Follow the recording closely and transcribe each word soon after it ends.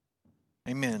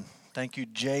Amen. Thank you,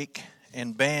 Jake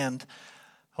and band.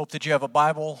 Hope that you have a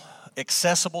Bible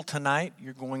accessible tonight.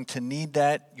 You're going to need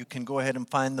that. You can go ahead and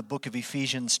find the book of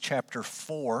Ephesians chapter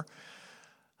 4.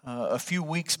 A few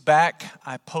weeks back,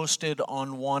 I posted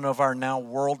on one of our now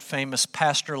world-famous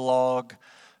Pastor Log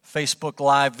Facebook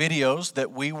Live videos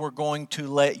that we were going to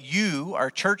let you, our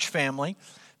church family,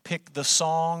 pick the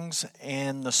songs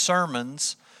and the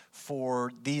sermons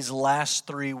for these last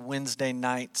 3 Wednesday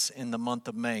nights in the month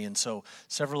of May. And so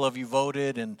several of you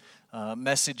voted and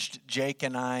messaged Jake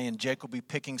and I, and Jake will be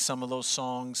picking some of those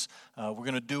songs. We're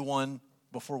going to do one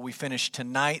before we finish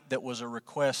tonight that was a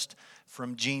request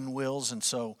from Gene Wills, and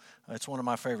so it's one of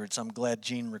my favorites. I'm glad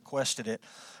Gene requested it.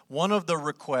 One of the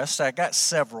requests, I got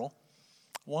several.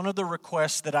 One of the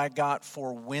requests that I got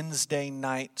for Wednesday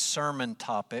night sermon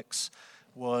topics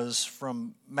was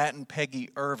from Matt and Peggy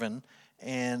Irvin,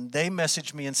 and they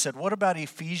messaged me and said, what about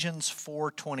Ephesians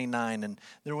 4:29? And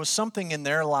there was something in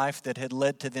their life that had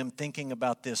led to them thinking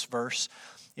about this verse.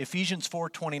 Ephesians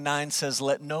 4:29 says,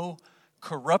 let no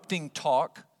corrupting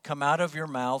talk come out of your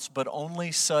mouths, but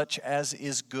only such as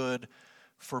is good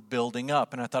for building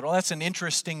up. And I thought, well, that's an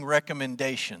interesting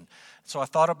recommendation. So I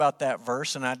thought about that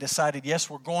verse, and I decided, yes,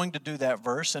 we're going to do that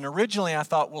verse. And originally I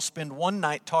thought we'll spend one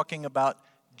night talking about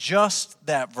just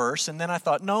that verse. And then I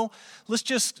thought, no, let's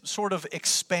just sort of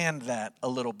expand that a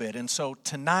little bit. And so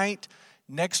tonight,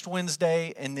 next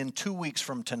Wednesday, and then 2 weeks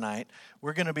from tonight,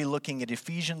 we're going to be looking at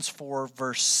Ephesians 4,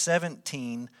 verse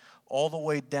 17, all the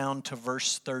way down to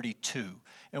verse 32.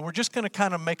 And we're just going to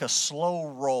kind of make a slow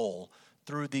roll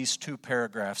through these 2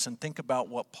 paragraphs and think about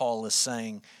what Paul is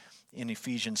saying in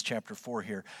Ephesians chapter 4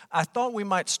 here. I thought we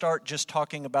might start just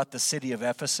talking about the city of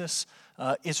Ephesus.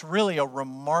 It's really a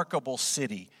remarkable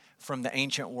city from the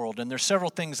ancient world. And there's several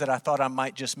things that I thought I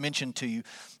might just mention to you.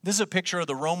 This is a picture of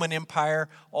the Roman Empire,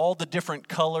 all the different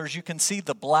colors. You can see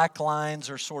the black lines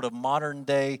are sort of modern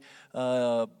day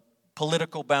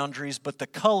political boundaries, but the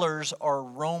colors are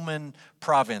Roman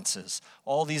provinces,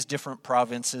 all these different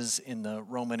provinces in the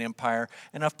Roman Empire.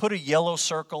 And I've put a yellow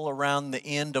circle around the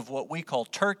end of what we call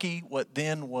Turkey, what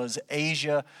then was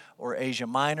Asia or Asia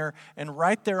Minor. And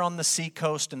right there on the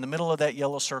seacoast, in the middle of that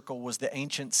yellow circle, was the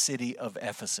ancient city of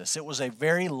Ephesus. It was a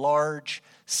very large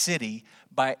city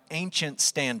by ancient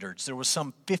standards. There was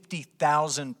some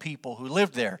 50,000 people who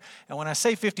lived there. And when I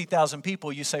say 50,000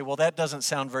 people, you say, well, that doesn't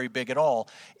sound very big at all.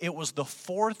 It was the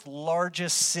 4th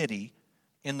largest city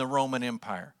in the Roman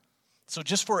Empire. So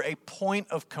just for a point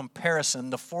of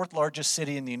comparison, the 4th largest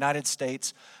city in the United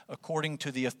States, according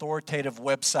to the authoritative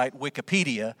website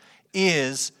Wikipedia,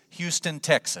 is Houston,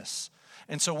 Texas.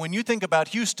 And so when you think about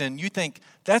Houston, you think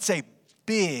that's a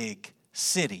big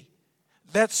city.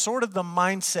 That's sort of the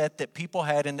mindset that people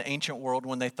had in the ancient world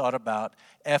when they thought about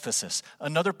Ephesus.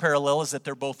 Another parallel is that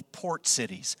they're both port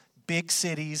cities, big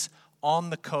cities on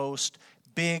the coast,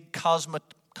 big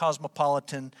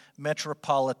cosmopolitan,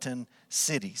 metropolitan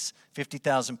cities,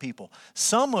 50,000 people.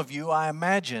 Some of you, I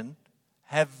imagine,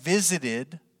 have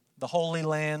visited the Holy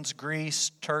Lands,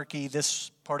 Greece, Turkey,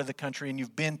 this part of the country, and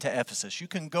you've been to Ephesus. You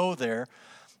can go there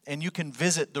and you can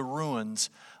visit the ruins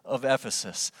of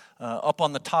Ephesus. Up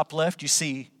on the top left, you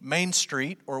see Main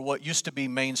Street, or what used to be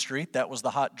Main Street. That was the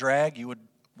hot drag. You would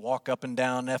walk up and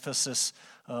down Ephesus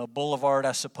Boulevard,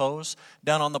 I suppose.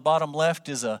 Down on the bottom left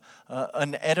is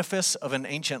an edifice of an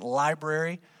ancient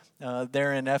library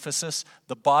there in Ephesus.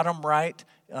 The bottom right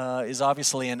is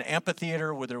obviously an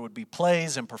amphitheater where there would be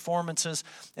plays and performances.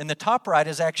 And the top right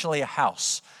is actually a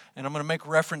house. And I'm going to make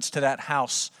reference to that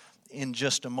house in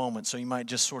just a moment, so you might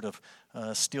just sort of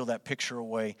steal that picture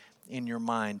away in your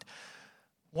mind.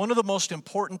 One of the most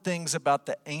important things about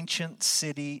the ancient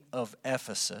city of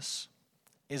Ephesus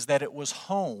is that it was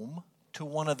home to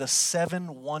one of the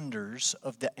 7 wonders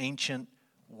of the ancient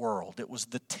world. It was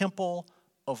the Temple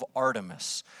of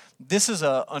Artemis. This is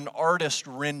an artist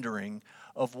rendering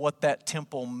of what that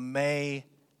temple may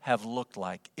have looked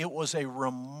like. It was a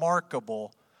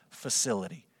remarkable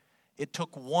facility. It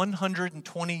took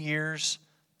 120 years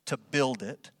to build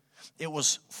it. It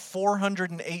was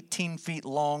 418 feet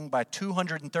long by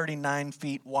 239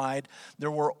 feet wide. There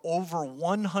were over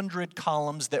 100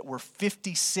 columns that were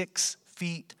 56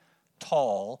 feet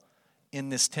tall in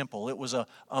this temple. It was a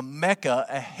mecca,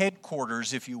 a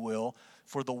headquarters, if you will,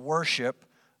 for the worship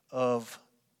of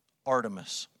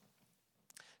Artemis.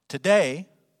 Today,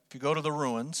 if you go to the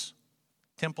ruins,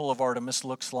 Temple of Artemis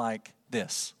looks like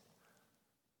this.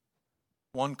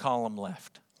 1 column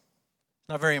left.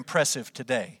 Not very impressive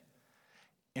today.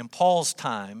 In Paul's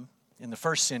time, in the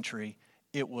 1st century,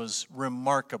 it was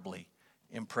remarkably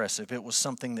impressive. It was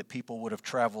something that people would have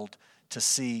traveled to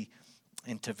see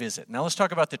and to visit. Now let's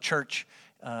talk about the church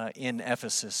in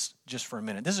Ephesus just for a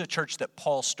minute. This is a church that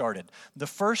Paul started. The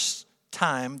first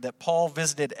time that Paul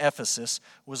visited Ephesus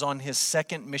was on his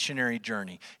second missionary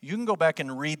journey. You can go back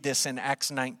and read this in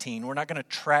Acts 19. We're not going to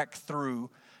track through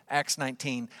Acts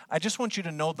 19. I just want you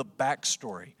to know the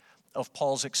backstory of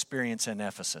Paul's experience in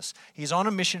Ephesus. He's on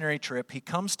a missionary trip. He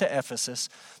comes to Ephesus.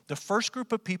 The first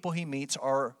group of people he meets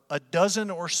are a dozen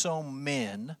or so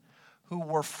men who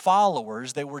were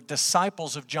followers. They were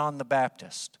disciples of John the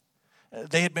Baptist.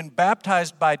 They had been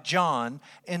baptized by John,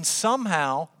 and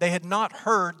somehow they had not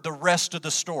heard the rest of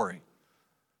the story.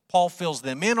 Paul fills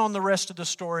them in on the rest of the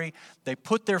story. They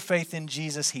put their faith in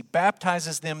Jesus. He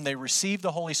baptizes them. They receive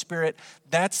the Holy Spirit.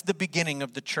 That's the beginning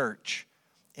of the church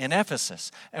in Ephesus.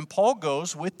 And Paul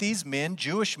goes with these men,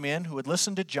 Jewish men who had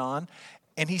listened to John,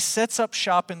 and he sets up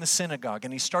shop in the synagogue,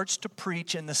 and he starts to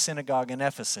preach in the synagogue in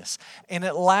Ephesus. And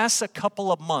it lasts a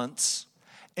couple of months,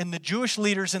 and the Jewish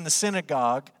leaders in the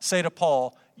synagogue say to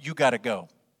Paul, "You got to go.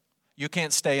 You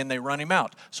can't stay," and they run him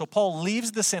out. So Paul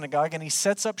leaves the synagogue, and he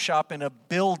sets up shop in a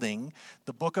building,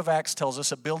 the book of Acts tells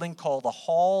us, a building called the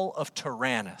Hall of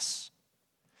Tyrannus.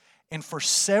 And for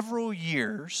several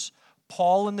years,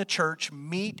 Paul and the church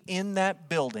meet in that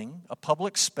building, a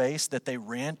public space that they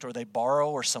rent or they borrow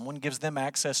or someone gives them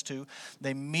access to.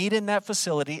 They meet in that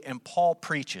facility, and Paul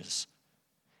preaches,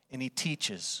 and he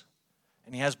teaches,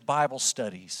 and he has Bible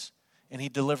studies, and he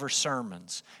delivers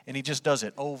sermons, and he just does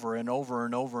it over and over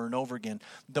and over and over again.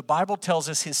 The Bible tells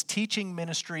us his teaching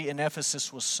ministry in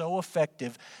Ephesus was so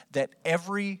effective that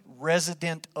every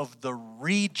resident of the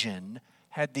region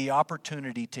had the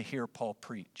opportunity to hear Paul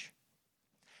preach.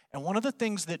 And one of the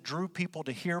things that drew people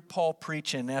to hear Paul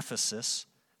preach in Ephesus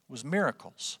was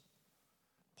miracles.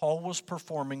 Paul was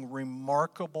performing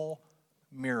remarkable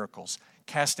miracles,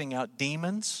 casting out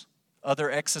demons.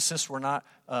 Other exorcists were not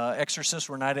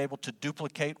able to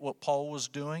duplicate what Paul was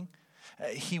doing.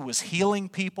 He was healing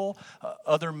people.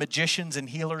 Other magicians and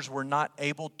healers were not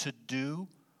able to do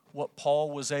what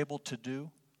Paul was able to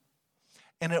do.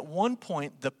 And at one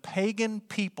point, the pagan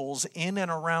peoples in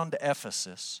and around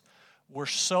Ephesus were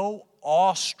so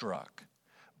awestruck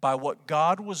by what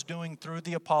God was doing through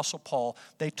the Apostle Paul,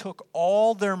 they took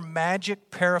all their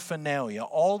magic paraphernalia,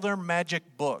 all their magic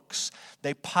books,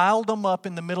 they piled them up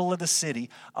in the middle of the city,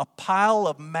 a pile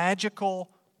of magical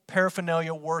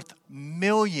paraphernalia worth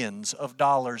millions of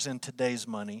dollars in today's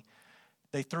money.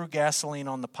 They threw gasoline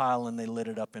on the pile and they lit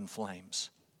it up in flames.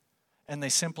 And they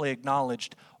simply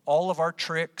acknowledged all of our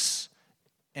tricks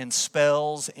and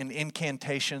spells and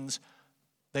incantations,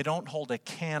 they don't hold a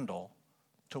candle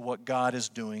to what God is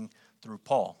doing through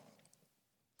Paul.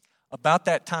 About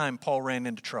that time, Paul ran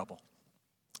into trouble.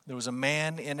 There was a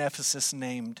man in Ephesus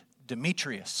named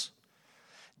Demetrius.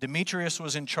 Demetrius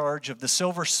was in charge of the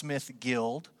Silversmith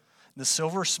Guild. The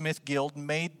Silversmith Guild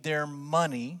made their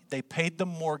money, they paid the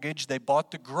mortgage, they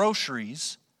bought the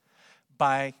groceries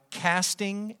by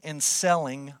casting and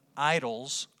selling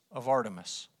idols of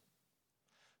Artemis.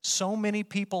 So many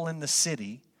people in the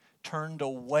city turned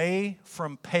away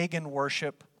from pagan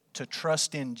worship to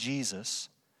trust in Jesus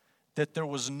that there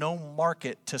was no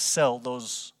market to sell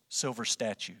those silver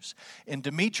statues. And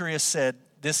Demetrius said,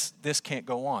 this can't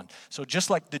go on. So just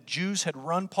like the Jews had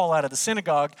run Paul out of the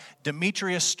synagogue,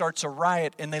 Demetrius starts a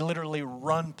riot and they literally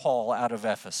run Paul out of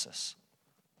Ephesus.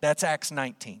 That's Acts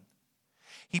 19.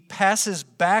 He passes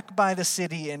back by the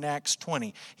city in Acts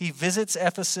 20. He visits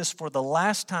Ephesus for the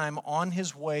last time on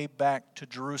his way back to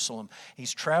Jerusalem.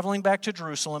 He's traveling back to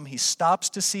Jerusalem. He stops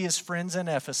to see his friends in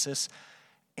Ephesus,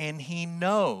 and he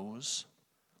knows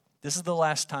this is the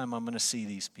last time I'm going to see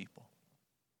these people.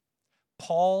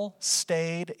 Paul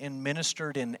stayed and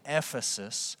ministered in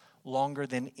Ephesus longer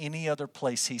than any other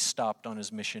place he stopped on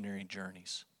his missionary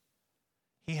journeys.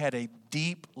 He had a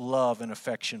deep love and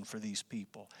affection for these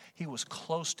people. He was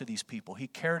close to these people. He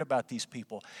cared about these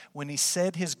people. When he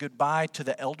said his goodbye to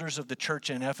the elders of the church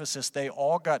in Ephesus, they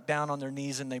all got down on their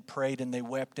knees and they prayed and they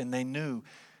wept and they knew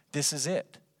this is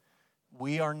it.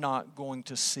 We are not going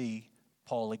to see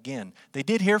Paul again. They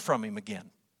did hear from him again.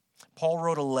 Paul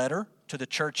wrote a letter to the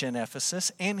church in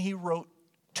Ephesus, and he wrote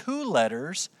 2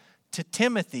 letters to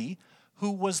Timothy,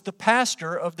 who was the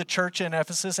pastor of the church in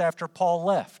Ephesus after Paul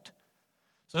left.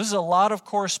 So this is a lot of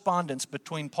correspondence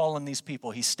between Paul and these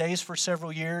people. He stays for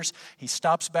several years. He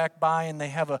stops back by and they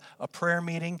have a prayer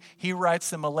meeting. He writes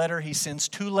them a letter. He sends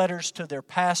 2 letters to their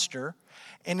pastor.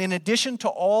 And in addition to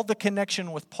all the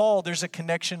connection with Paul, there's a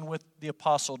connection with the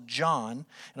Apostle John.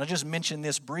 And I'll just mention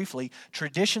this briefly.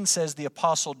 Tradition says the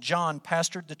Apostle John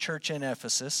pastored the church in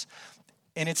Ephesus.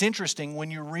 And it's interesting,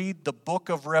 when you read the book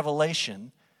of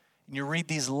Revelation, and you read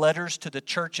these letters to the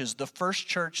churches, the first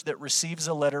church that receives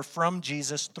a letter from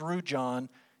Jesus through John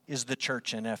is the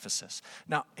church in Ephesus.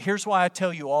 Now, here's why I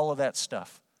tell you all of that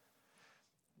stuff.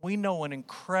 We know an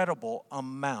incredible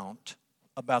amount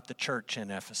about the church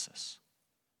in Ephesus.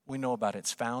 We know about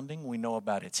its founding. We know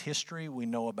about its history. We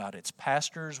know about its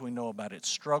pastors. We know about its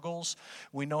struggles.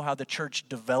 We know how the church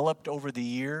developed over the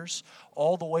years,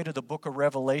 all the way to the book of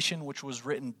Revelation, which was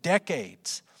written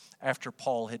decades after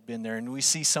Paul had been there. And we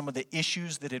see some of the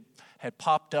issues that had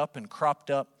popped up and cropped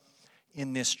up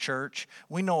in this church.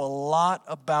 We know a lot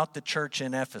about the church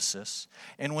in Ephesus.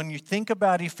 And when you think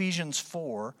about Ephesians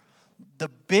 4, the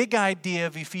big idea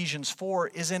of Ephesians 4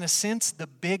 is, in a sense, the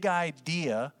big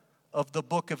idea of the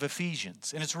book of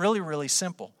Ephesians. And it's really, really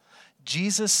simple.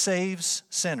 Jesus saves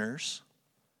sinners,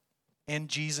 and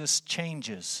Jesus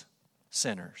changes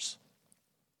sinners.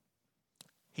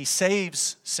 He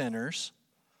saves sinners.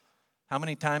 How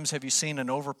many times have you seen an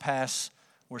overpass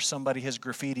where somebody has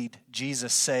graffitied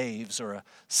 "Jesus saves," or a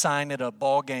sign at a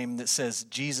ball game that says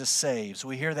 "Jesus saves"?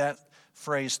 We hear that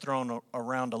phrase thrown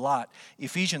around a lot.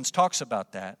 Ephesians talks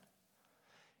about that.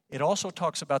 It also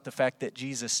talks about the fact that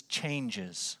Jesus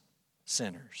changes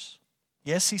sinners.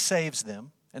 Yes, he saves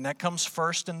them, and that comes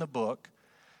first in the book,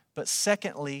 but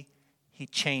secondly, he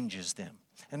changes them.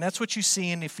 And that's what you see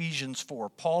in Ephesians 4.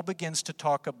 Paul begins to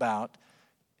talk about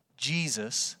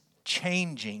Jesus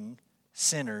changing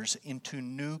sinners into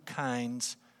new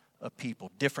kinds of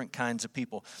people, different kinds of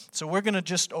people. So we're going to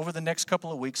just, over the next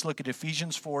couple of weeks, look at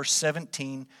Ephesians 4,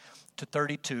 17 to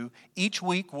 32. Each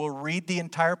week we'll read the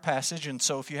entire passage, and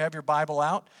so if you have your Bible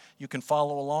out, you can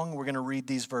follow along. We're going to read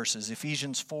these verses.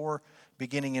 Ephesians 4,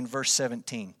 beginning in verse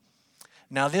 17.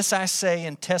 Now this I say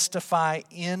and testify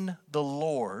in the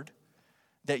Lord,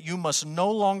 that you must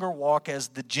no longer walk as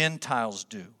the Gentiles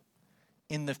do,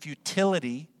 in the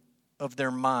futility of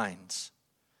their minds.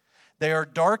 They are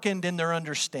darkened in their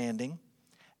understanding,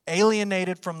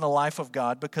 alienated from the life of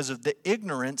God because of the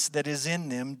ignorance that is in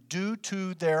them due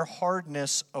to their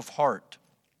hardness of heart.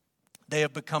 They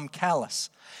have become callous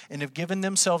and have given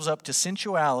themselves up to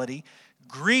sensuality,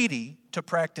 greedy to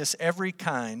practice every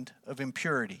kind of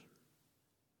impurity.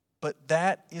 But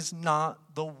that is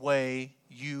not the way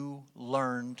you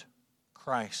learned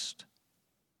Christ.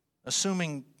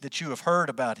 Assuming that you have heard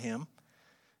about him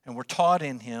and were taught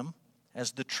in him,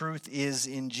 as the truth is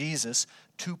in Jesus,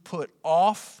 to put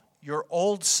off your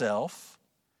old self,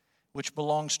 which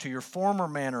belongs to your former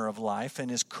manner of life and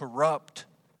is corrupt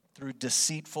through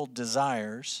deceitful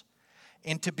desires,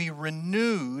 and to be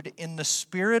renewed in the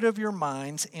spirit of your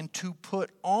minds, and to put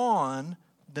on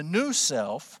the new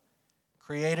self,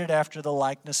 created after the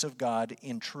likeness of God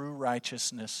in true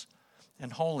righteousness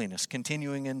and holiness.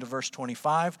 Continuing into verse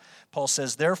 25, Paul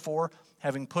says, therefore,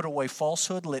 having put away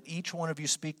falsehood, let each one of you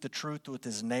speak the truth with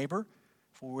his neighbor,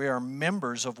 for we are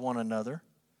members of one another.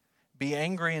 Be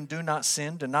angry and do not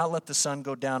sin. Do not let the sun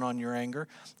go down on your anger,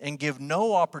 and give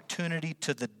no opportunity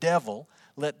to the devil.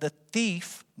 Let the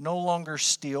thief no longer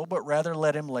steal, but rather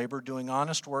let him labor, doing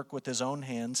honest work with his own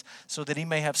hands, so that he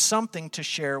may have something to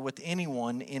share with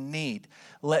anyone in need.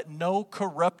 Let no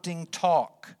corrupting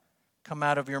talk come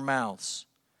out of your mouths,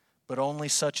 but only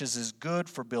such as is good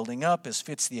for building up, as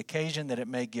fits the occasion, that it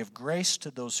may give grace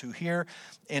to those who hear.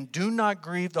 And do not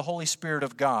grieve the Holy Spirit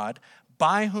of God,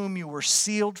 by whom you were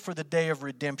sealed for the day of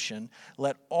redemption.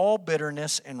 Let all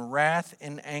bitterness and wrath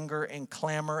and anger and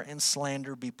clamor and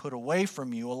slander be put away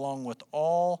from you, along with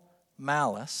all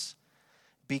malice.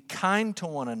 Be kind to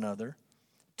one another,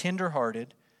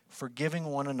 tenderhearted, forgiving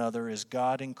one another as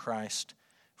God in Christ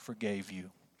forgave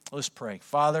you. Let's pray.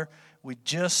 Father, we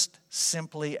just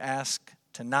simply ask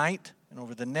tonight and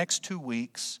over the next 2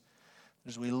 weeks,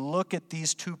 as we look at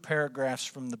these 2 paragraphs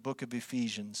from the book of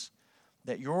Ephesians,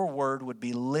 that your word would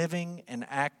be living and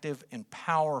active and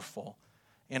powerful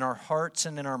in our hearts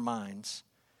and in our minds.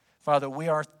 Father, we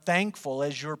are thankful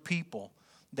as your people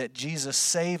that Jesus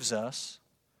saves us,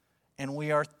 and we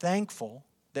are thankful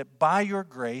that by your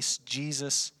grace,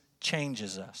 Jesus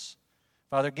changes us.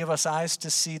 Father, give us eyes to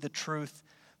see the truth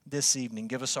this evening.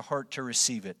 Give us a heart to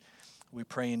receive it. We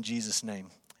pray in Jesus' name.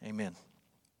 Amen.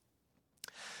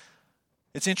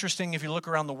 It's interesting, if you look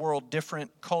around the world,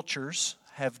 different cultures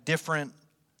have different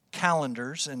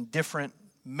calendars and different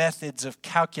methods of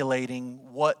calculating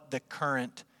what the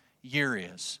current year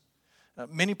is.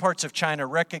 Many parts of China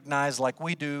recognize, like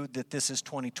we do, that this is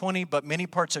 2020, but many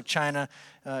parts of China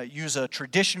use a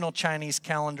traditional Chinese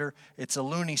calendar. It's a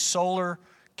lunisolar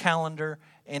calendar,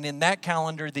 and in that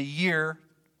calendar, the year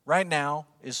right now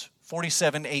is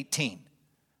 4718.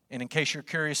 And in case you're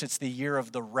curious, it's the year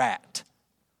of the rat,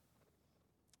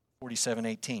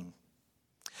 4718.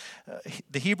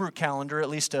 The Hebrew calendar, at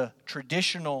least a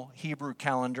traditional Hebrew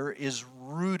calendar, is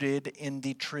rooted in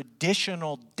the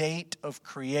traditional date of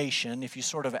creation. If you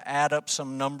sort of add up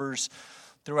some numbers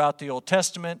throughout the Old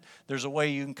Testament, there's a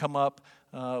way you can come up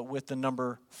with the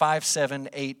number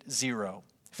 5780,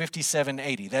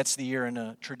 5780. That's the year in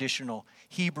a traditional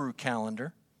Hebrew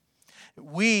calendar.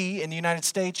 We, in the United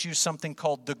States, use something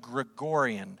called the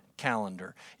Gregorian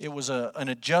calendar. It was an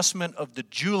adjustment of the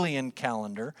Julian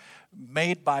calendar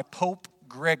made by Pope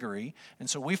Gregory. And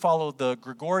so we follow the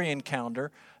Gregorian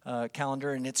calendar,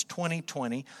 and it's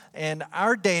 2020. And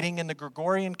our dating in the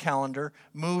Gregorian calendar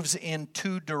moves in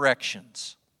two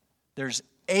directions. There's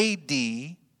AD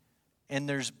and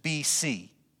there's BC.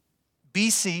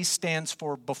 BC stands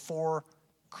for before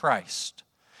Christ.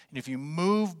 And if you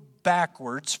move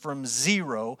backwards from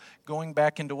zero, going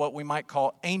back into what we might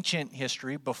call ancient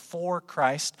history, before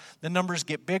Christ, the numbers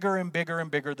get bigger and bigger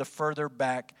and bigger the further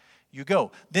back you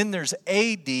go. Then there's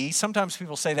AD. Sometimes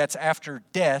people say that's after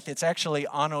death. It's actually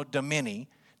Anno Domini,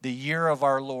 the year of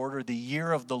our Lord, or the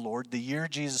year of the Lord, the year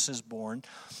Jesus is born.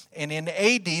 And in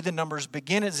AD, the numbers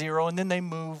begin at zero, and then they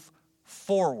move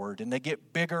forward, and they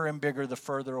get bigger and bigger the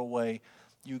further away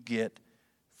you get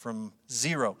from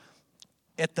zero.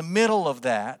 At the middle of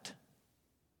that,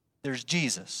 there's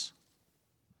Jesus.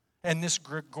 And this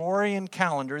Gregorian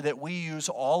calendar that we use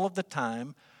all of the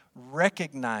time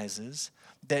recognizes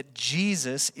that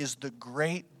Jesus is the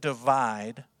great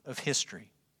divide of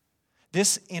history.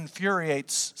 This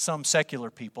infuriates some secular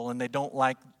people, and they don't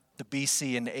like the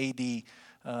BC and AD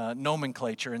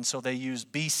nomenclature, and so they use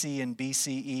BC and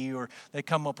BCE, or they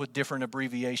come up with different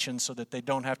abbreviations so that they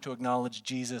don't have to acknowledge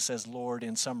Jesus as Lord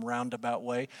in some roundabout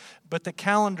way. But the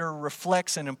calendar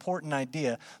reflects an important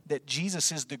idea that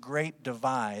Jesus is the great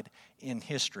divide in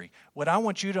history. What I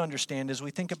want you to understand as we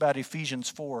think about Ephesians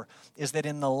 4 is that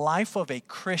in the life of a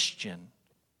Christian,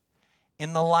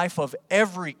 in the life of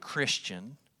every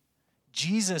Christian,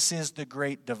 Jesus is the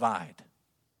great divide.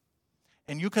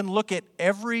 And you can look at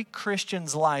every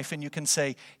Christian's life and you can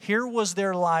say, here was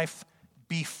their life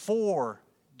before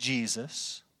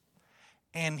Jesus,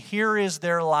 and here is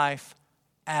their life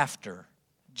after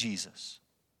Jesus.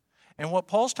 And what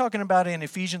Paul's talking about in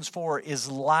Ephesians 4 is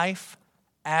life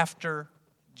after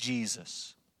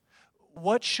Jesus.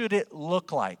 What should it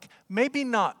look like? Maybe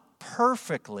not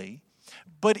perfectly,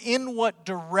 but in what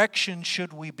direction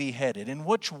should we be headed? In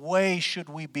which way should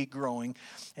we be growing?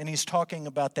 And he's talking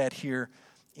about that here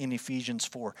in Ephesians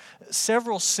 4.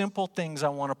 Several simple things I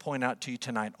want to point out to you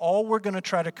tonight. All we're going to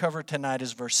try to cover tonight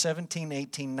is verse 17,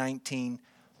 18, 19,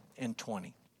 and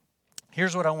 20.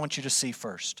 Here's what I want you to see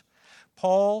first.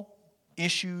 Paul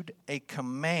issued a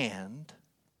command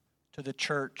to the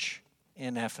church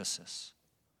in Ephesus.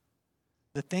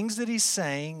 The things that he's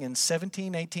saying in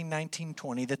 17, 18, 19,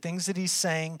 20, the things that he's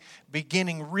saying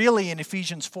beginning really in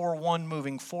Ephesians 4:1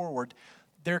 moving forward,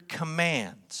 they're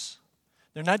commands.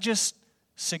 They're not just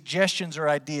suggestions or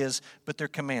ideas, but they're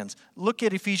commands. Look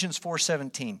at Ephesians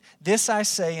 4:17. This I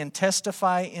say and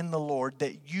testify in the Lord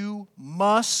that you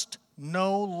must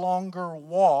no longer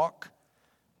walk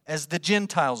as the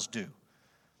Gentiles do,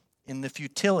 in the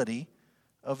futility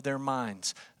of their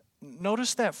minds.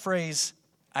 Notice that phrase,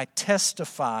 I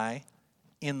testify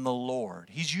in the Lord.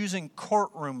 He's using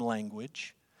courtroom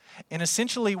language. And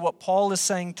essentially what Paul is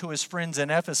saying to his friends in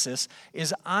Ephesus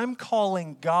is, I'm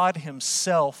calling God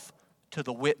himself to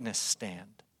the witness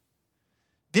stand.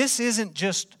 This isn't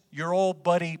just your old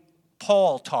buddy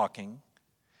Paul talking.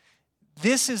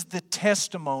 This is the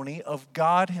testimony of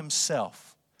God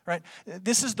himself, right?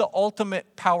 This is the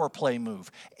ultimate power play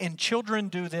move. And children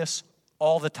do this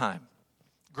all the time.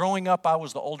 Growing up, I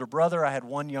was the older brother. I had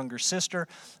one younger sister.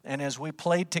 And as we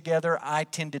played together, I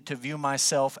tended to view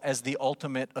myself as the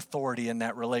ultimate authority in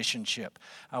that relationship.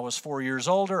 I was 4 years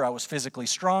older. I was physically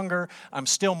stronger. I'm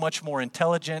still much more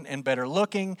intelligent and better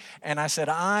looking. And I said,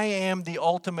 I am the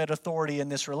ultimate authority in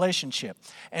this relationship.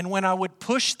 And when I would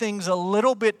push things a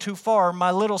little bit too far,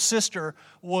 my little sister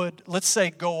would, let's say,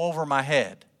 go over my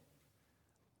head.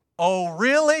 Oh,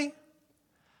 really?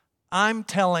 I'm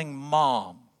telling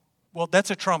Mom. Well,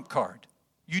 that's a trump card.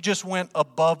 You just went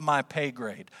above my pay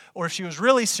grade. Or if she was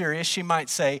really serious, she might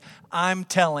say, I'm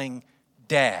telling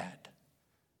Dad.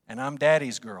 And I'm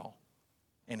Daddy's girl.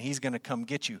 And he's going to come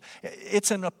get you.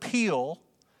 It's an appeal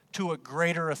to a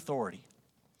greater authority.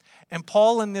 And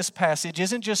Paul in this passage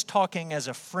isn't just talking as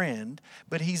a friend,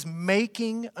 but he's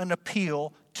making an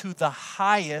appeal to the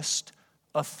highest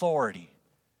authority.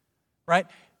 Right?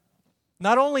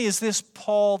 Not only is this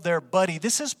Paul their buddy,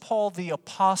 this is Paul the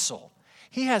apostle.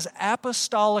 He has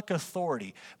apostolic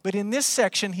authority. But in this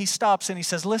section, he stops and he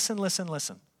says, listen.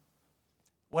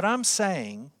 What I'm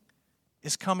saying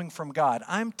is coming from God.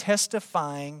 I'm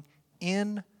testifying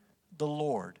in the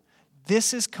Lord.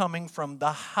 This is coming from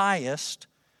the highest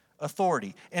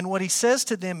authority. And what he says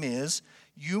to them is,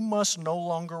 you must no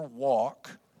longer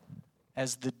walk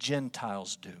as the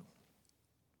Gentiles do.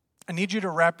 I need you to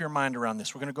wrap your mind around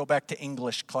this. We're going to go back to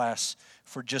English class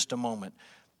for just a moment.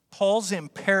 Paul's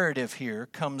imperative here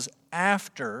comes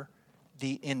after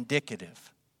the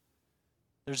indicative.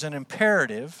 There's an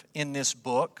imperative in this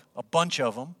book, a bunch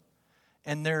of them,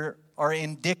 and there are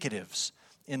indicatives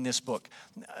in this book.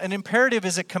 An imperative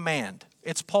is a command.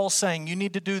 It's Paul saying, you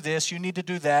need to do this, you need to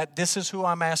do that. This is who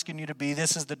I'm asking you to be.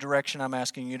 This is the direction I'm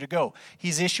asking you to go.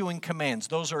 He's issuing commands.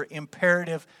 Those are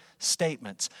imperative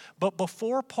statements. But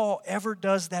before Paul ever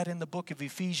does that in the book of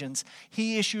Ephesians,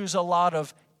 he issues a lot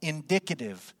of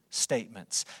indicative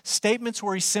statements. Statements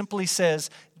where he simply says,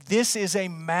 this is a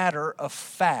matter of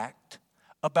fact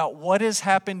about what has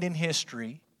happened in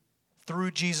history through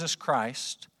Jesus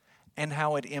Christ and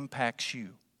how it impacts you.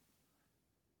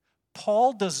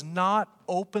 Paul does not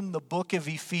open the book of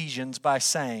Ephesians by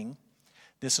saying,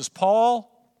 this is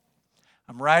Paul,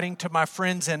 I'm writing to my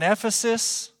friends in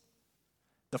Ephesus.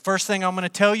 The first thing I'm going to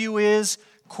tell you is,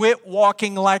 quit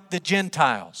walking like the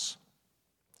Gentiles.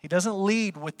 He doesn't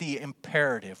lead with the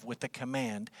imperative, with the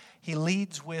command. He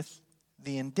leads with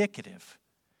the indicative.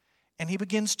 And he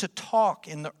begins to talk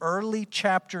in the early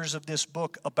chapters of this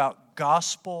book about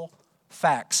gospel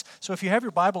facts. So if you have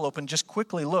your Bible open, just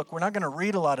quickly look. We're not going to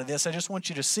read a lot of this. I just want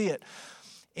you to see it.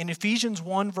 In Ephesians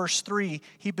 1 verse 3,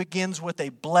 he begins with a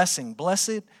blessing.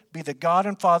 Blessed be the God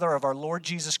and Father of our Lord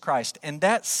Jesus Christ. And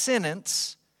that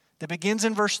sentence that begins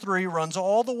in verse 3 runs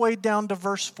all the way down to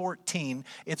verse 14.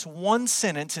 It's one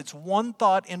sentence, it's one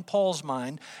thought in Paul's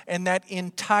mind, and that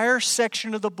entire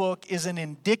section of the book is an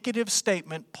indicative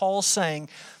statement. Paul saying,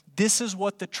 this is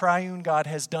what the triune God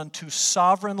has done to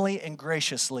sovereignly and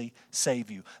graciously save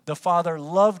you. The Father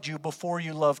loved you before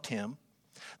you loved Him.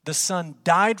 The Son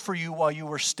died for you while you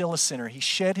were still a sinner. He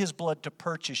shed His blood to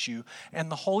purchase you. And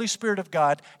the Holy Spirit of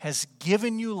God has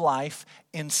given you life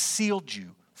and sealed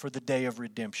you for the day of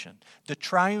redemption. The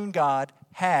triune God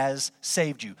has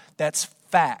saved you. That's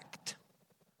fact.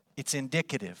 It's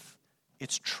indicative.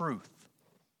 It's truth.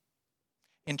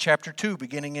 In chapter 2,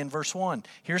 beginning in verse 1,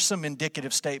 here's some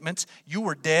indicative statements. You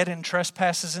were dead in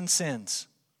trespasses and sins.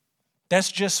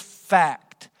 That's just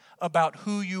fact about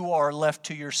who you are left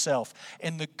to yourself.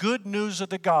 And the good news of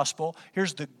the gospel,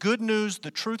 here's the good news,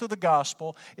 the truth of the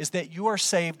gospel, is that you are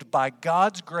saved by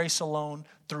God's grace alone,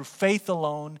 through faith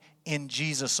alone, in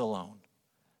Jesus alone.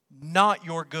 Not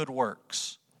your good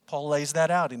works. Paul lays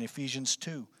that out in Ephesians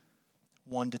 2,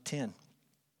 1-10.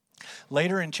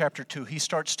 Later in chapter 2, he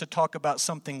starts to talk about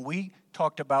something we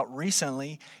talked about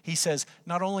recently. He says,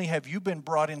 not only have you been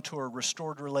brought into a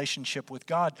restored relationship with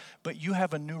God, but you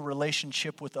have a new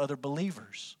relationship with other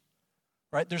believers.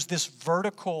 Right? There's this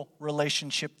vertical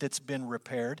relationship that's been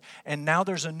repaired, and now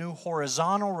there's a new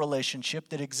horizontal relationship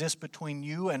that exists between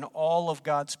you and all of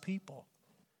God's people.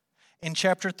 In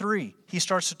chapter 3, he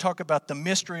starts to talk about the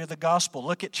mystery of the gospel.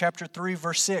 Look at chapter 3,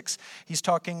 verse 6. He's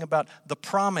talking about the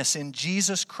promise in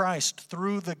Jesus Christ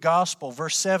through the gospel.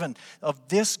 Verse 7, of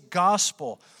this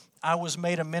gospel I was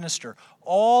made a minister.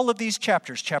 All of these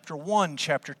chapters, chapter 1,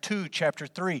 chapter 2, chapter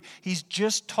 3, he's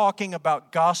just talking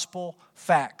about gospel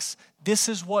facts. This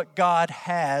is what God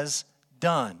has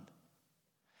done.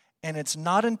 And it's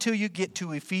not until you get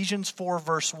to Ephesians 4,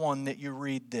 verse 1 that you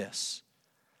read this.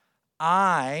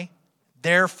 I,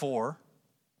 therefore,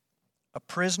 a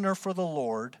prisoner for the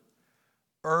Lord,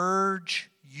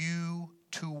 urge you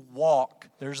to walk,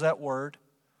 there's that word,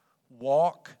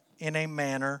 walk in a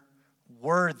manner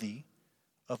worthy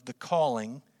of the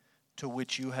calling to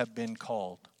which you have been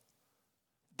called.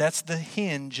 That's the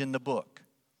hinge in the book.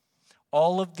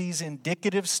 All of these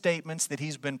indicative statements that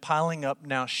he's been piling up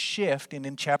now shift, and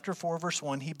in chapter 4, verse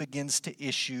 1, he begins to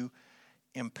issue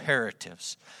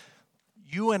imperatives.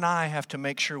 You and I have to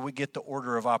make sure we get the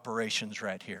order of operations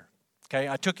right here. Okay,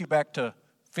 I took you back to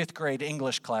 5th grade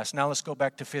English class. Now let's go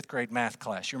back to 5th grade math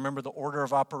class. You remember the order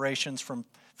of operations from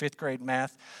 5th grade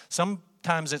math?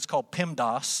 Sometimes it's called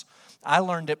PEMDAS. I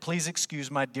learned it, please excuse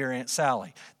my dear Aunt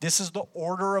Sally. This is the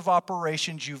order of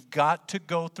operations. You've got to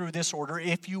go through this order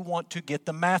if you want to get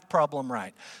the math problem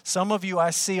right. Some of you I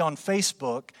see on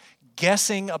Facebook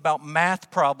guessing about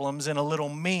math problems in a little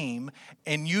meme,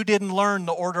 and you didn't learn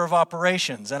the order of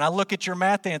operations. And I look at your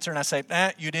math answer and I say,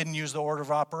 you didn't use the order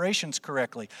of operations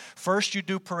correctly. First you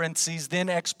do parentheses, then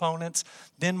exponents,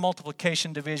 then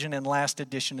multiplication, division, and last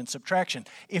addition and subtraction.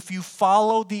 If you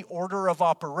follow the order of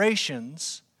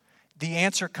operations, the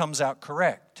answer comes out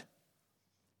correct.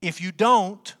 If you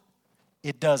don't,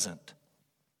 It doesn't.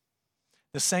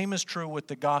 The same is true with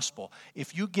the gospel.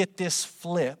 If you get this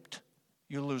flipped,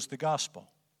 you lose the gospel.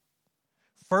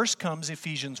 First comes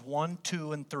Ephesians 1,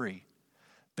 2, and 3.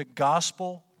 The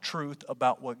gospel truth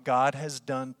about what God has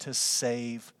done to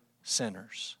save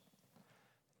sinners.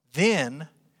 Then,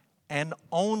 and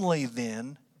only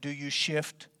then, do you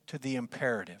shift to the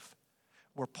imperative,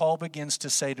 where Paul begins to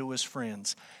say to his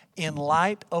friends, in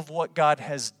light of what God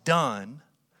has done,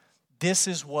 this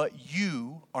is what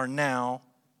you are now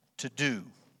to do.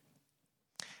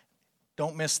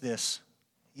 Don't miss this.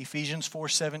 Ephesians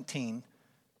 4:17,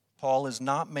 Paul is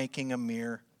not making a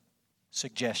mere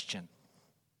suggestion.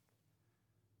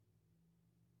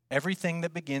 Everything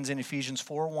that begins in Ephesians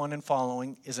 4:1 and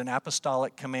following is an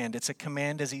apostolic command. It's a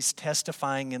command as he's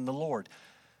testifying in the Lord.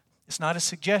 It's not a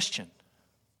suggestion.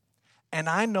 And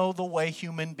I know the way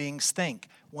human beings think.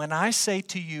 When I say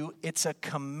to you it's a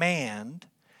command,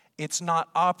 it's not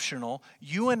optional,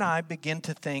 you and I begin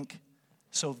to think,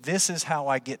 so this is how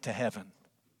I get to heaven.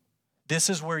 This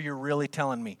is where you're really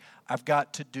telling me I've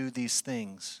got to do these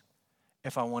things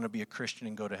if I want to be a Christian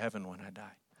and go to heaven when I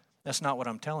die. That's not what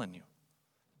I'm telling you.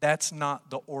 That's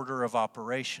not the order of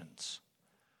operations.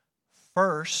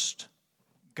 First,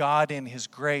 God in His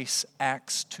grace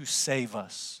acts to save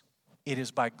us. It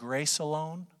is by grace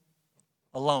alone,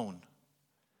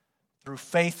 through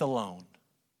faith alone,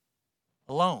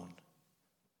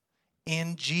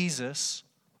 in Jesus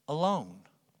alone,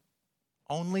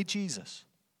 only Jesus.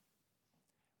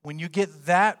 When you get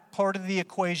that part of the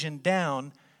equation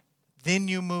down, then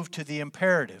you move to the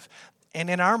imperative. And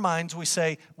in our minds we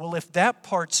say, well, if that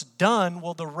part's done,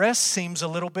 well, the rest seems a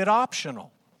little bit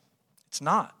optional. It's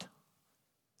not.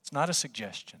 It's not a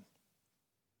suggestion.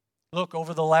 Look,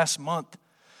 over the last month,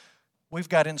 we've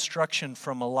got instruction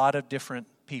from a lot of different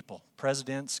people.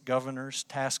 Presidents, governors,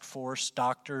 task force,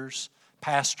 doctors,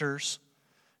 pastors.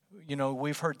 You know,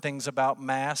 we've heard things about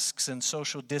masks and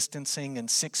social distancing and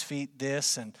 6 feet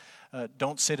this and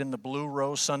don't sit in the blue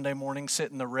row Sunday morning,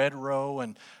 sit in the red row,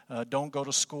 and don't go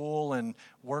to school and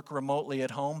work remotely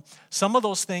at home. Some of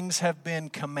those things have been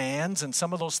commands, and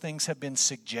some of those things have been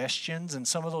suggestions, and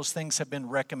some of those things have been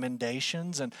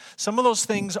recommendations, and some of those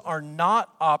things are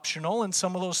not optional, and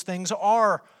some of those things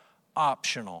are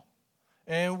optional.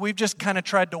 And we've just kind of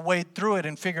tried to wade through it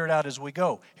and figure it out as we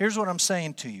go. Here's what I'm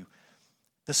saying to you.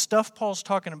 The stuff Paul's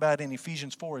talking about in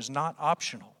Ephesians 4 is not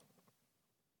optional.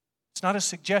 It's not a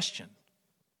suggestion.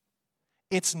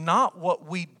 It's not what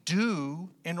we do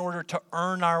in order to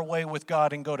earn our way with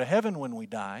God and go to heaven when we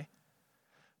die,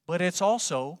 but it's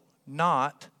also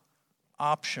not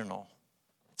optional.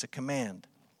 It's a command.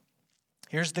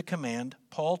 Here's the command.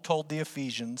 Paul told the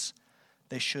Ephesians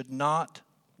they should not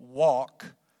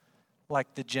walk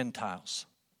like the Gentiles.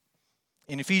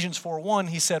 In Ephesians 4:1,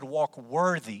 he said, walk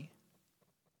worthy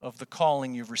of the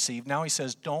calling you've received. Now he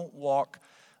says, don't walk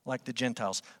like the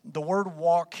Gentiles. The word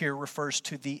walk here refers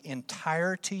to the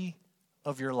entirety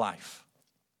of your life.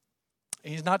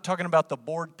 He's not talking about the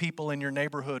bored people in your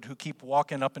neighborhood who keep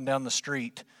walking up and down the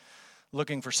street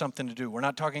looking for something to do. We're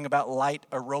not talking about light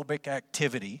aerobic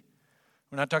activity.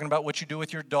 We're not talking about what you do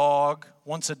with your dog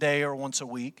once a day or once a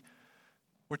week.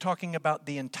 We're talking about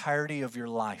the entirety of your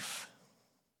life.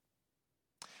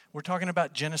 We're talking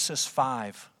about Genesis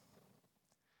 5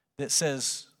 that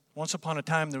says, once upon a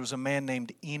time there was a man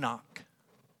named Enoch,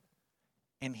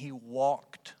 and he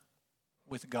walked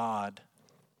with God.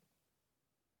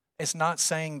 It's not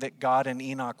saying that God and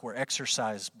Enoch were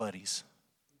exercise buddies.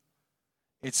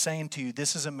 It's saying to you,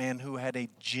 this is a man who had a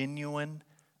genuine,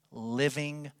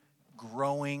 living,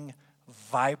 growing,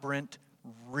 vibrant,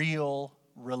 real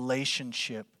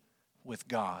relationship with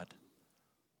God.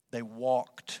 They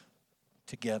walked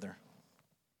together.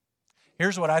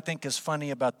 Here's what I think is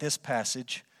funny about this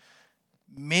passage.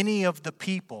 Many of the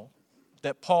people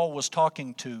that Paul was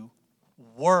talking to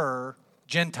were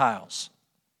Gentiles.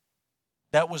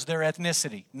 That was their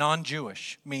ethnicity,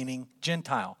 non-Jewish, meaning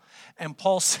Gentile. And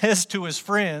Paul says to his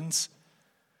friends,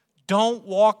 don't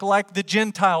walk like the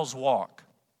Gentiles walk.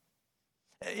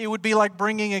 It would be like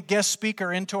bringing a guest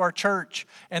speaker into our church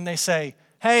and they say,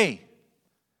 hey,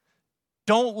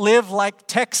 don't live like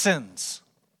Texans.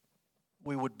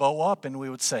 We would bow up and we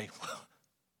would say,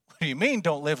 what do you mean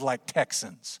don't live like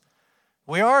Texans?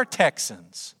 We are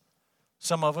Texans.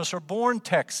 Some of us are born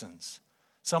Texans.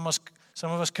 Some of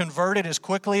us converted as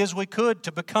quickly as we could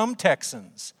to become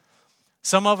Texans.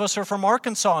 Some of us are from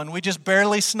Arkansas and we just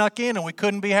barely snuck in and we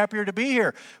couldn't be happier to be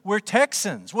here. We're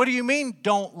Texans. What do you mean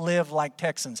don't live like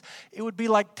Texans? It would be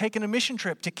like taking a mission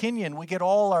trip to Kenya and we get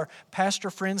all our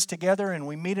pastor friends together and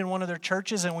we meet in one of their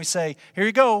churches and we say, here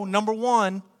you go, number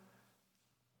one,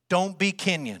 don't be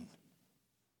Kenyan.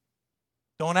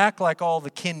 Don't act like all the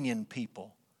Kenyan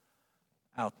people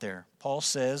out there. Paul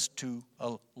says to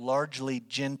a largely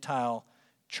Gentile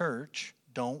church,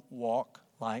 don't walk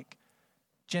like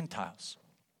Gentiles.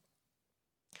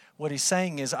 What he's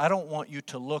saying is, I don't want you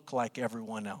to look like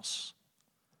everyone else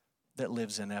that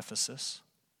lives in Ephesus.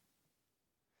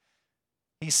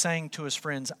 He's saying to his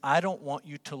friends, I don't want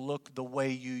you to look the way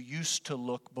you used to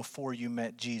look before you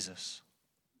met Jesus.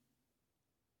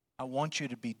 I want you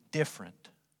to be different.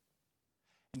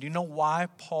 And do you know why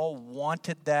Paul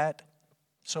wanted that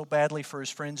so badly for his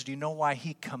friends? Do you know why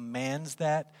he commands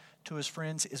that to his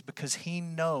friends? Is because he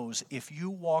knows if you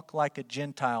walk like a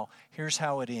Gentile, here's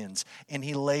how it ends. And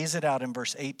he lays it out in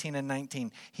verse 18 and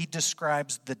 19. He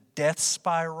describes the death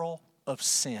spiral of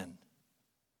sin.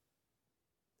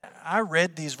 I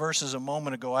read these verses a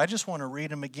moment ago. I just want to read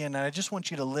them again, and I just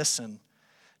want you to listen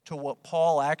to what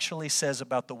Paul actually says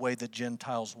about the way the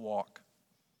Gentiles walk.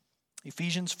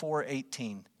 Ephesians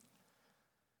 4:18.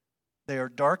 They are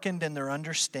darkened in their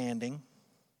understanding,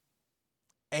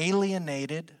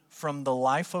 alienated from the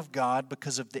life of God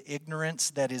because of the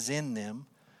ignorance that is in them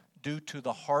due to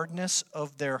the hardness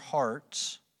of their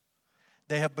hearts.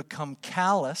 They have become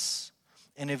callous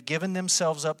and have given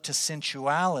themselves up to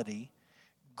sensuality,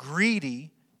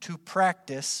 greedy to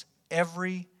practice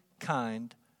every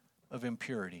kind of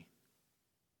impurity.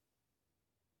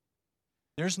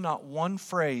 There's not one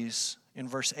phrase in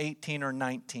verse 18 or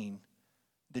 19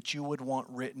 that you would want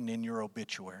written in your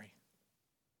obituary.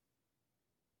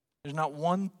 There's not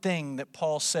one thing that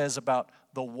Paul says about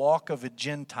the walk of a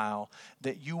Gentile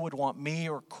that you would want me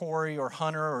or Corey or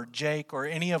Hunter or Jake or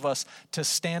any of us to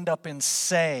stand up and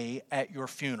say at your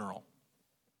funeral.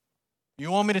 You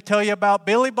want me to tell you about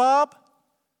Billy Bob?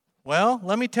 Well,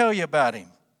 let me tell you about him.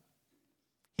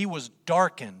 He was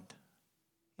darkened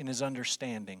in his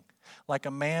understanding, like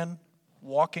a man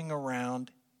walking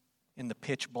around in the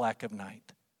pitch black of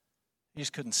night. He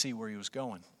just couldn't see where he was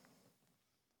going.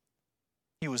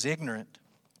 He was ignorant.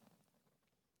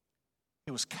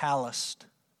 He was calloused.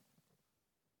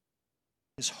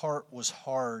 His heart was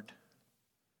hard.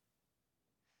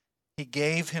 He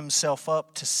gave himself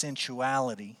up to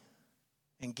sensuality.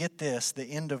 And get this, the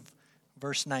end of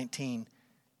verse 19,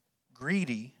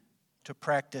 greedy to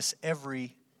practice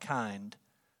every kind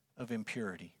of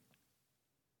impurity.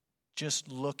 Just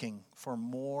looking for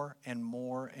more and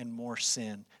more and more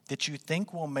sin that you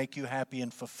think will make you happy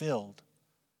and fulfilled.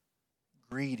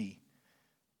 Greedy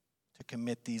to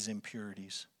commit these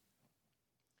impurities.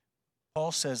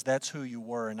 Paul says that's who you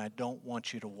were, and I don't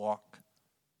want you to walk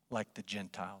like the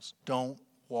Gentiles. Don't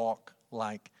walk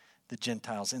like the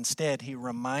Gentiles. Instead, he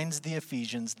reminds the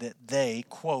Ephesians that they,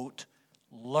 quote,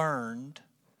 learned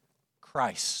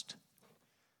Christ.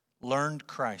 Learned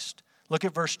Christ. Look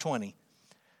at verse 20.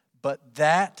 But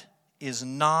that is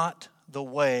not the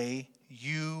way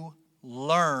you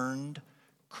learned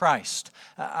Christ.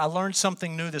 I learned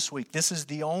something new this week. This is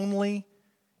the only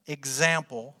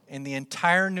example in the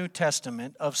entire New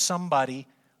Testament of somebody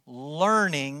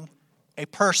learning a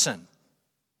person.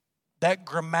 That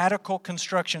grammatical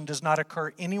construction does not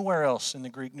occur anywhere else in the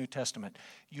Greek New Testament.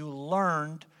 You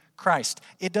learned Christ.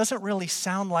 It doesn't really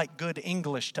sound like good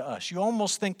English to us. You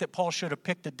almost think that Paul should have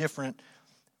picked a different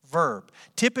verb.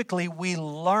 Typically, we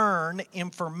learn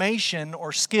information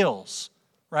or skills,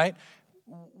 right?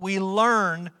 We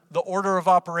learn the order of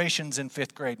operations in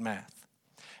 5th grade math.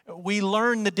 We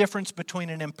learn the difference between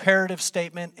an imperative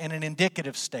statement and an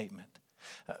indicative statement.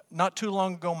 Not too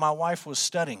long ago, my wife was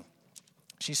studying.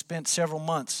 She spent several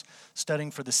months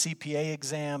studying for the CPA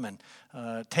exam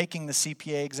and taking the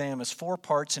CPA exam as 4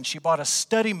 parts, and she bought a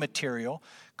study material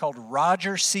called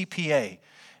Roger CPA.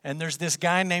 And there's this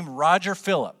guy named Roger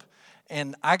Phillip.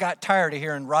 And I got tired of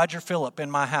hearing Roger Phillip in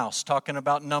my house talking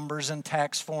about numbers and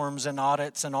tax forms and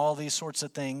audits and all these sorts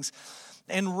of things.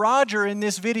 And Roger in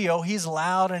this video, he's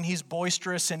loud and he's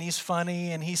boisterous and he's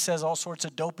funny and he says all sorts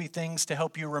of dopey things to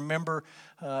help you remember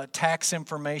tax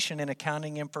information and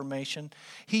accounting information.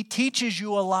 He teaches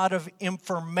you a lot of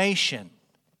information,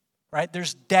 right?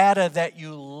 There's data that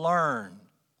you learn.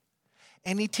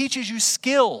 And he teaches you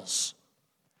skills.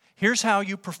 Here's how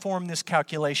you perform this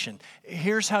calculation.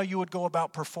 Here's how you would go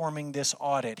about performing this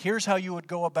audit. Here's how you would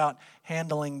go about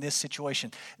handling this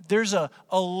situation. There's a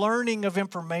learning of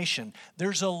information.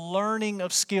 There's a learning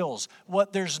of skills.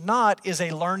 What there's not is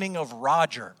a learning of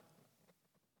Roger.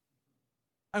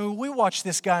 I mean, we watched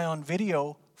this guy on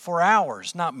video for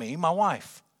hours, not me, my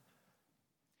wife.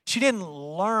 She didn't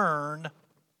learn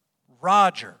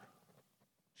Roger.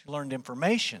 She learned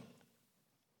information.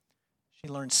 She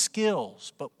learned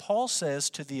skills. But Paul says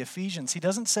to the Ephesians, he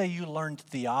doesn't say you learned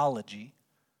theology.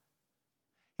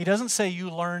 He doesn't say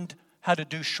you learned how to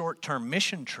do short-term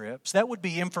mission trips. That would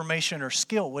be information or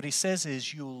skill. What he says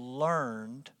is you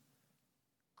learned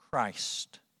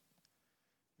Christ.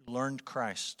 You learned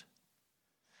Christ.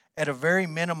 At a very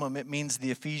minimum, it means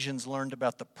the Ephesians learned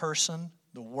about the person,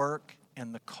 the work,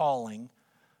 and the calling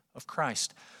of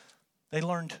Christ. They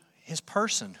learned his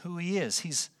person, who he is.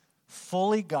 He's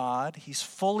fully God. He's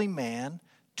fully man.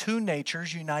 Two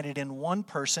natures united in one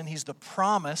person. He's the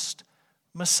promised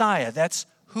Messiah. That's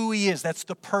who he is. That's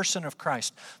the person of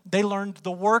Christ. They learned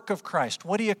the work of Christ,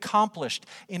 what he accomplished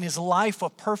in his life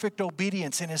of perfect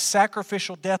obedience, in his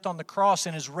sacrificial death on the cross,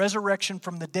 in his resurrection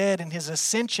from the dead, in his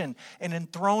ascension and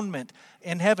enthronement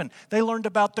in heaven. They learned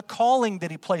about the calling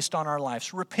that he placed on our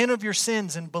lives. Repent of your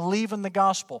sins and believe in the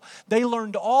gospel. They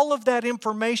learned all of that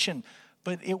information,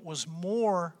 but it was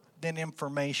more than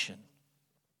information.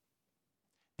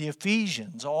 The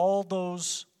Ephesians, all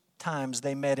those times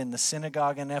they met in the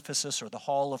synagogue in Ephesus or the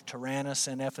hall of Tyrannus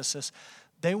in Ephesus,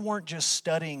 they weren't just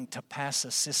studying to pass a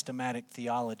systematic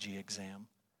theology exam.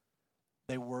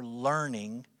 They were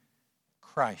learning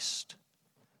Christ.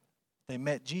 They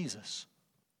met Jesus.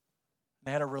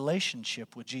 They had a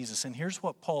relationship with Jesus. And here's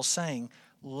what Paul's saying: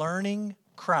 learning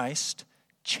Christ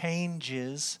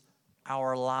changes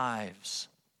our lives.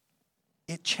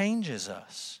 It changes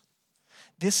us.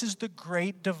 This is the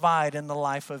great divide in the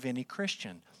life of any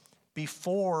Christian.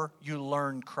 Before you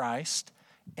learn Christ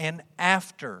and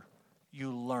after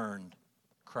you learn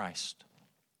Christ.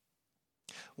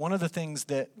 One of the things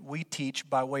that we teach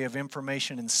by way of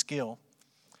information and skill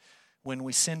when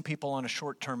we send people on a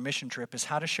short-term mission trip is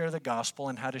how to share the gospel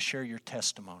and how to share your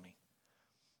testimony.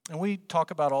 And we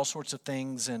talk about all sorts of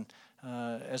things and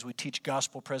as we teach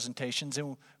gospel presentations,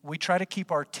 and we try to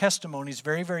keep our testimonies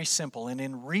very, very simple. And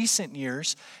in recent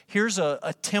years, here's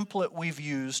a template we've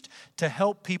used to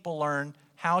help people learn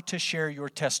how to share your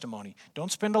testimony.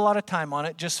 Don't spend a lot of time on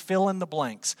it, just fill in the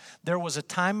blanks. There was a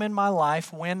time in my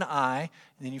life when and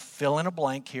then you fill in a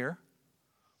blank here,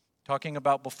 talking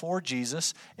about before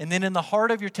Jesus. And then in the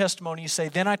heart of your testimony, you say,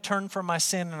 then I turned from my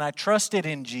sin and I trusted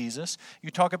in Jesus. You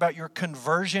talk about your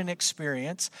conversion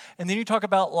experience. And then you talk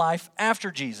about life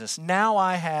after Jesus. Now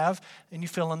I have, and you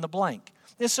fill in the blank.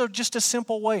 It's so just a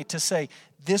simple way to say,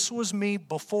 this was me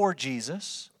before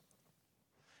Jesus.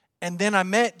 And then I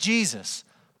met Jesus.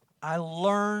 I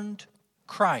learned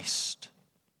Christ.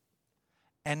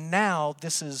 And now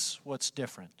this is what's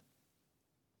different.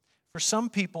 For some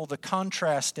people, the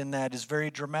contrast in that is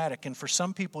very dramatic. And for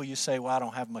some people, you say, well, I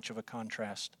don't have much of a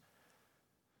contrast.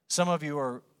 Some of you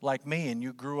are like me and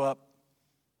you grew up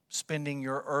spending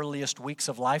your earliest weeks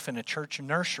of life in a church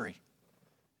nursery.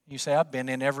 You say, I've been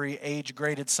in every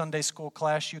age-graded Sunday school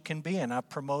class you can be in. I've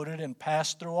promoted and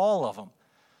passed through all of them.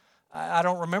 I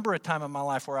don't remember a time in my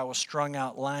life where I was strung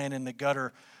out lying in the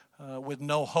gutter with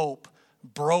no hope,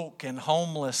 broke and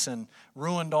homeless and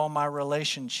ruined all my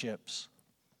relationships.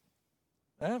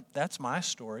 That's my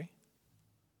story.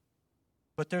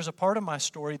 But there's a part of my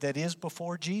story that is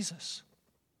before Jesus.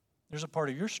 There's a part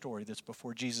of your story that's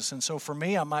before Jesus. And so for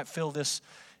me, I might fill this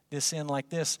in like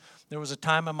this. There was a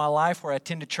time in my life where I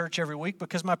attended church every week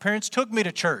because my parents took me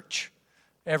to church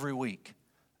every week.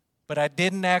 But I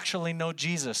didn't actually know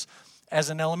Jesus.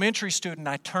 As an elementary student,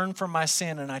 I turned from my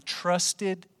sin and I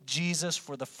trusted Jesus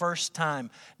for the first time.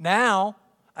 Now,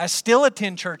 I still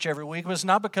attend church every week, but it's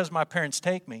not because my parents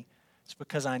take me. It's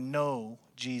because I know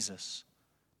Jesus.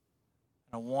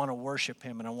 I want to worship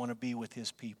him and I want to be with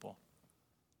his people.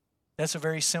 That's a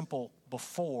very simple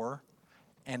before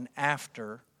and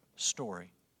after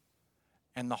story.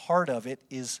 And the heart of it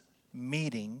is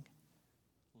meeting,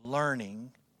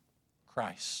 learning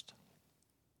Christ.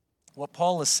 What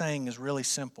Paul is saying is really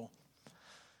simple.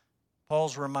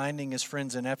 Paul's reminding his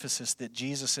friends in Ephesus that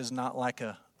Jesus is not like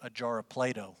a jar of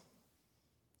Play-Doh.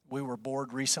 We were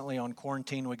bored recently on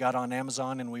quarantine. We got on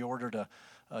Amazon and we ordered a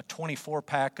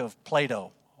 24-pack of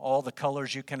Play-Doh, all the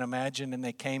colors you can imagine, and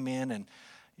they came in. And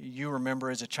you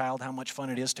remember as a child how much fun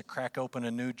it is to crack open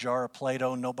a new jar of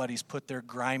Play-Doh. Nobody's put their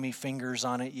grimy fingers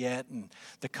on it yet, and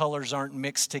the colors aren't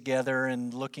mixed together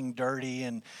and looking dirty,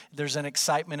 and there's an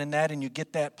excitement in that, and you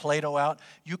get that Play-Doh out.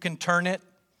 You can turn it,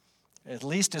 at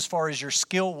least as far as your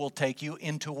skill will take you,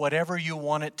 into whatever you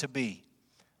want it to be.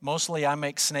 Mostly I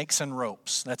make snakes and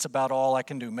ropes. That's about all I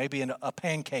can do. Maybe a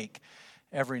pancake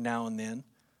every now and then.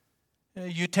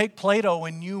 You take Play-Doh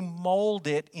and you mold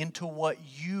it into what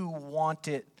you want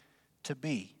it to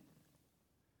be.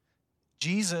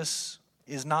 Jesus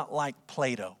is not like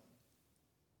Play-Doh.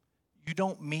 You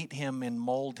don't meet him and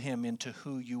mold him into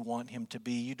who you want him to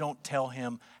be. You don't tell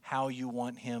him how you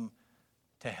want him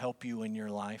to help you in your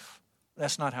life.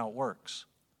 That's not how it works.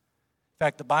 In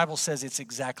fact, the Bible says it's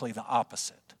exactly the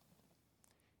opposite.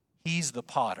 He's the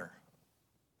potter.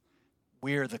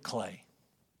 We're the clay.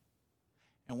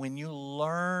 And when you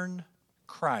learn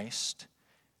Christ,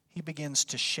 He begins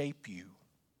to shape you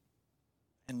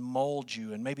and mold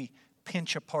you and maybe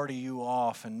pinch a part of you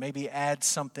off and maybe add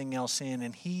something else in.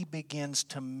 And He begins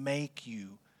to make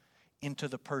you into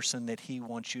the person that He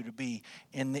wants you to be.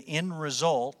 And the end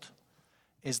result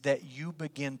is that you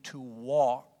begin to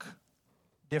walk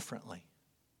differently.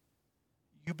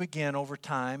 You begin over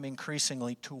time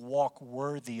increasingly to walk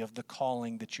worthy of the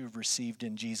calling that you've received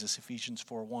in Jesus, Ephesians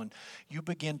 4:1. You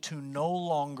begin to no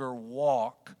longer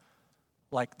walk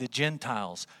like the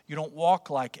Gentiles. You don't walk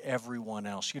like everyone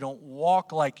else. You don't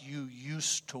walk like you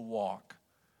used to walk.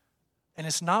 And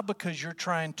it's not because you're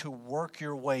trying to work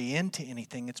your way into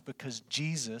anything. It's because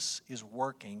Jesus is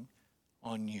working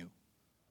on you.